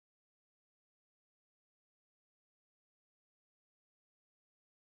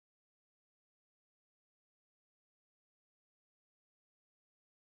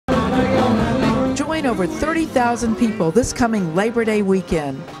Join over 30,000 people this coming Labor Day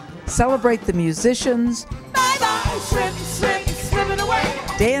weekend. Celebrate the musicians,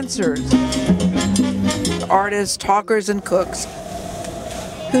 dancers, artists, talkers, and cooks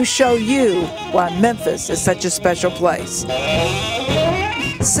who show you why Memphis is such a special place.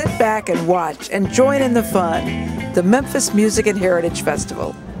 Sit back and watch and join in the fun. The Memphis Music and Heritage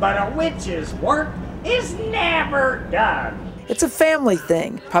Festival. But a witch's work is never done. It's a family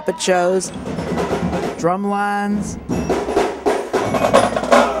thing. Puppet shows, drum lines,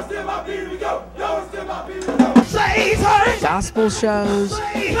 gospel shows,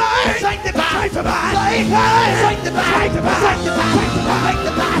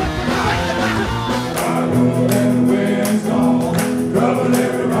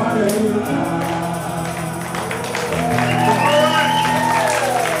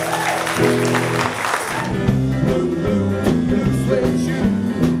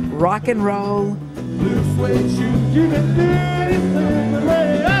 rock and roll,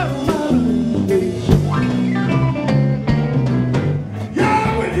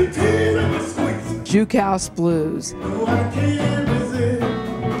 juke house blues,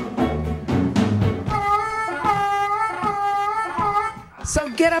 so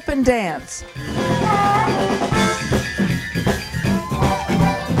get up and dance.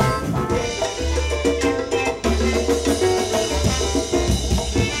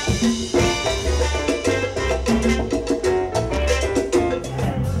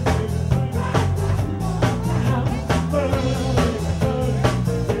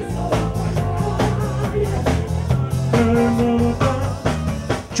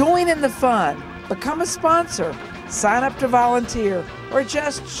 Join in the fun, become a sponsor, sign up to volunteer, or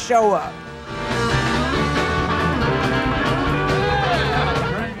just show up.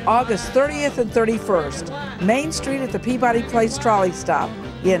 August 30th and 31st, Main Street at the Peabody Place trolley stop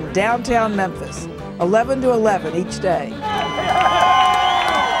in downtown Memphis, 11 to 11 each day.